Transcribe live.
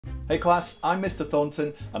Hey class, I'm Mr.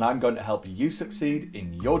 Thornton and I'm going to help you succeed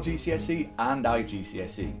in your GCSE and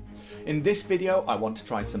IGCSE. In this video, I want to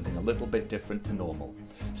try something a little bit different to normal.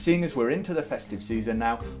 Seeing as we're into the festive season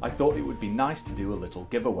now, I thought it would be nice to do a little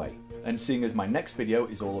giveaway. And seeing as my next video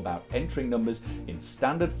is all about entering numbers in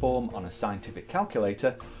standard form on a scientific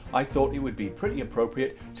calculator, I thought it would be pretty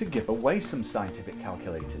appropriate to give away some scientific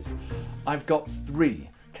calculators. I've got 3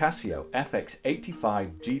 Casio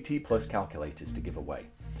FX85 GT Plus calculators to give away.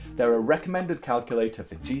 They're a recommended calculator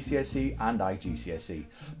for GCSE and IGCSE,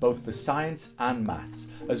 both for science and maths,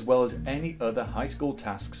 as well as any other high school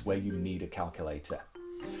tasks where you need a calculator.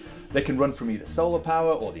 They can run from either solar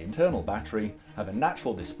power or the internal battery, have a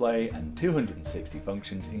natural display and 260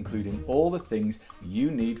 functions, including all the things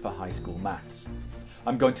you need for high school maths.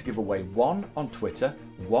 I'm going to give away 1 on Twitter,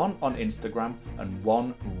 1 on Instagram, and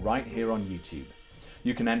 1 right here on YouTube.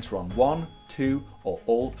 You can enter on 1, 2, or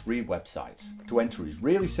all 3 websites. To enter is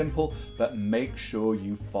really simple, but make sure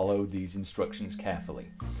you follow these instructions carefully.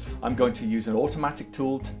 I'm going to use an automatic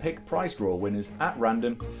tool to pick prize draw winners at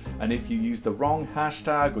random, and if you use the wrong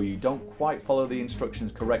hashtag or you don't quite follow the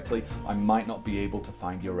instructions correctly, I might not be able to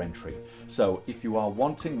find your entry. So if you are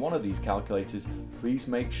wanting one of these calculators, please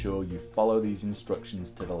make sure you follow these instructions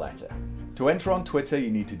to the letter. To enter on Twitter, you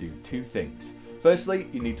need to do 2 things. Firstly,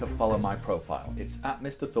 you need to follow my profile. It's at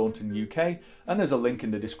Mr. Thornton UK, and there's a link in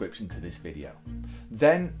the description to this video.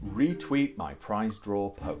 Then retweet my prize draw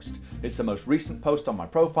post. It's the most recent post on my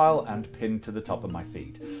profile and pinned to the top of my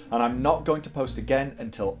feed. And I'm not going to post again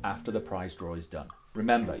until after the prize draw is done.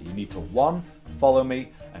 Remember, you need to 1, follow me,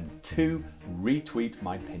 and 2, retweet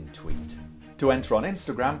my pinned tweet. To enter on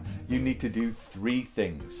Instagram, you need to do 3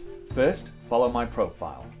 things. First, follow my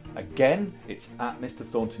profile. Again, it's at Mr.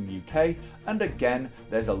 Thornton UK, and again,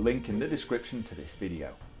 there's a link in the description to this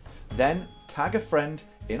video. Then tag a friend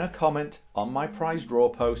in a comment on my prize draw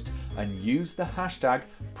post and use the hashtag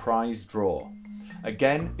 #prizedraw.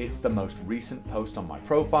 Again, it's the most recent post on my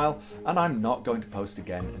profile, and I'm not going to post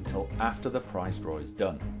again until after the prize draw is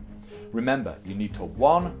done. Remember, you need to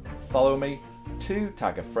 1, follow me, 2,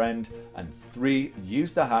 tag a friend, and 3,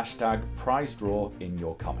 use the hashtag #prizedraw in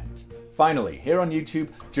your comment. Finally, here on YouTube,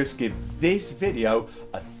 just give this video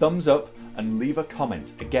a thumbs up and leave a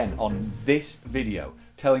comment, again, on this video,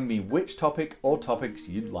 telling me which topic or topics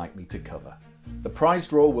you'd like me to cover. The prize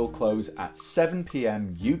draw will close at 7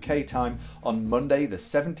 PM UK time on Monday, the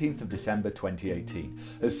 17th of December 2018,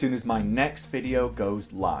 as soon as my next video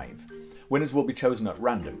goes live. Winners will be chosen at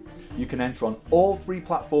random. You can enter on all 3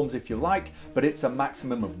 platforms if you like, but it's a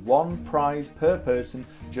maximum of 1 prize per person,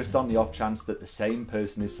 just on the off chance that the same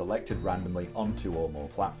person is selected randomly on 2 or more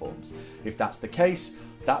platforms. If that's the case,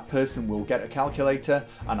 that person will get a calculator,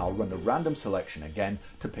 and I'll run the random selection again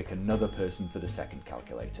to pick another person for the second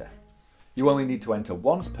calculator. You only need to enter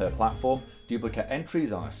once per platform, duplicate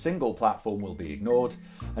entries on a single platform will be ignored,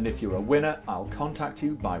 and if you're a winner, I'll contact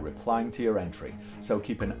you by replying to your entry, so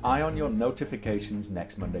keep an eye on your notifications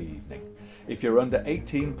next Monday evening. If you're under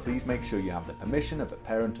 18, please make sure you have the permission of a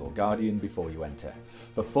parent or guardian before you enter.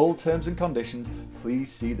 For full terms and conditions, please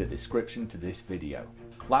see the description to this video.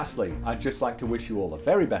 Lastly, I'd just like to wish you all the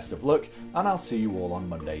very best of luck, and I'll see you all on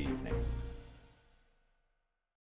Monday evening.